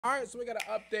All right, so we got an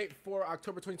update for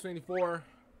October 2024.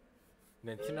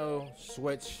 Nintendo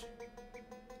Switch.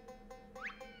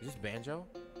 Is this Banjo?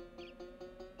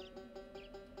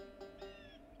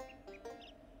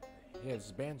 Yeah, this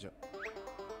is Banjo.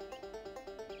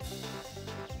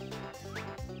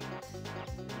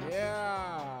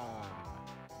 Yeah.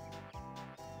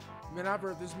 Man, I've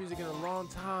heard this music in a long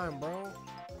time, bro.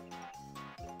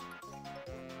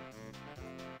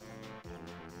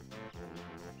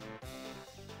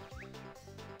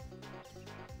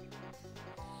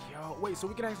 Yo, wait, so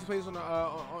we can actually play this on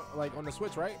the like on the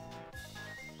Switch, right?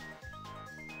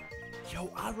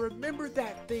 Yo, I remember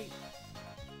that thing.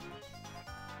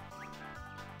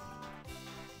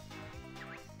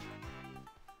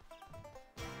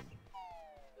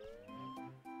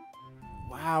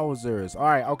 Wowzers. All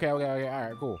right, okay, all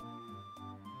right, cool.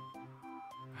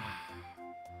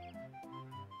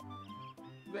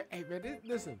 Hey, man,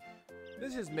 listen.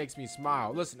 This just makes me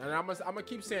smile. Listen, and I'm gonna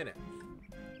keep saying it.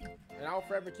 And I'll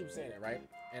forever keep saying it, right?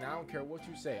 And I don't care what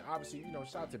you say. Obviously, you know,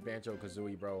 shout out to Banjo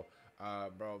Kazooie, bro.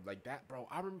 Bro, like that, bro.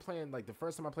 I remember playing, like, the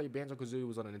first time I played Banjo Kazooie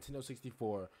was on a Nintendo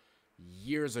 64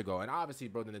 years ago. And obviously,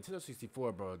 bro, the Nintendo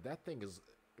 64, bro, that thing is,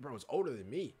 bro, it's older than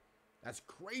me. That's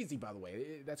crazy, by the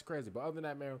way. That's crazy. But other than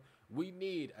that, man, we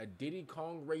need a Diddy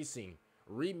Kong Racing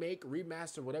remake,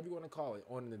 remaster, whatever you want to call it,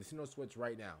 on the Nintendo Switch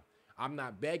right now. I'm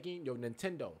not begging, yo,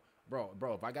 Nintendo. Bro,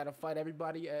 if I gotta fight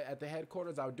everybody at the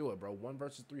headquarters, I'll do it, bro. 1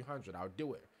 versus 300, I'll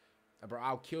do it. Bro,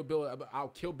 I'll kill Bill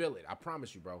it. I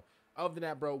promise you, bro. Other than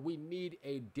that, bro, we need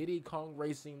a Diddy Kong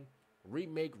Racing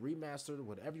remake, remaster,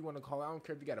 whatever you want to call it. I don't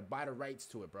care if you gotta buy the rights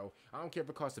to it, bro. I don't care if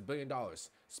it costs $1 billion.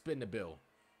 Spin the bill.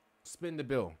 Spin the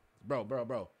bill. Bro.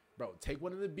 Take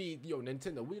one of the B's. Yo,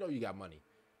 Nintendo, we know you got money.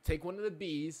 Take one of the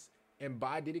B's and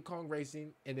buy Diddy Kong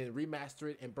Racing and then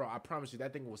remaster it. And bro, I promise you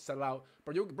that thing will sell out.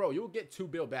 You'll get $2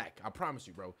 billion back. I promise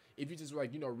you, bro. If you just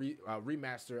like, you know,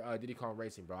 remaster Diddy Kong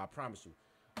Racing, bro. I promise you.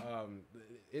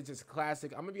 It's just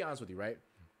classic. I'm gonna be honest with you, right?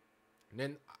 And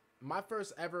then my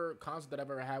first ever console that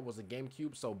I've ever had was a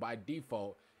GameCube. So by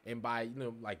default and by, you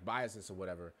know, like biases or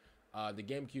whatever, the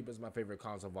GameCube is my favorite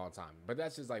console of all time. But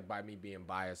that's just like by me being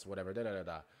biased, whatever.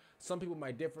 Some people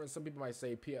might differ. Some people might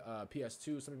say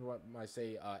PS2. Some people might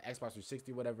say Xbox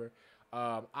 360, whatever.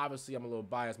 Obviously, I'm a little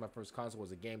biased. My first console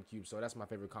was a GameCube, so that's my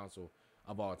favorite console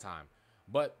of all time.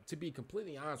 But to be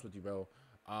completely honest with you, bro,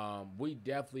 we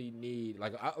definitely need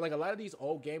like a lot of these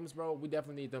old games, bro. We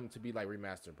definitely need them to be like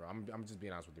remastered, bro. I'm just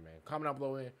being honest with you, man. Comment down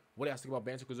below what do you guys think about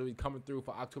Banjo Kazooie coming through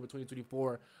for October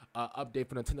 2024 update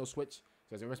for Nintendo Switch. So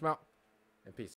guys, remember, out and peace.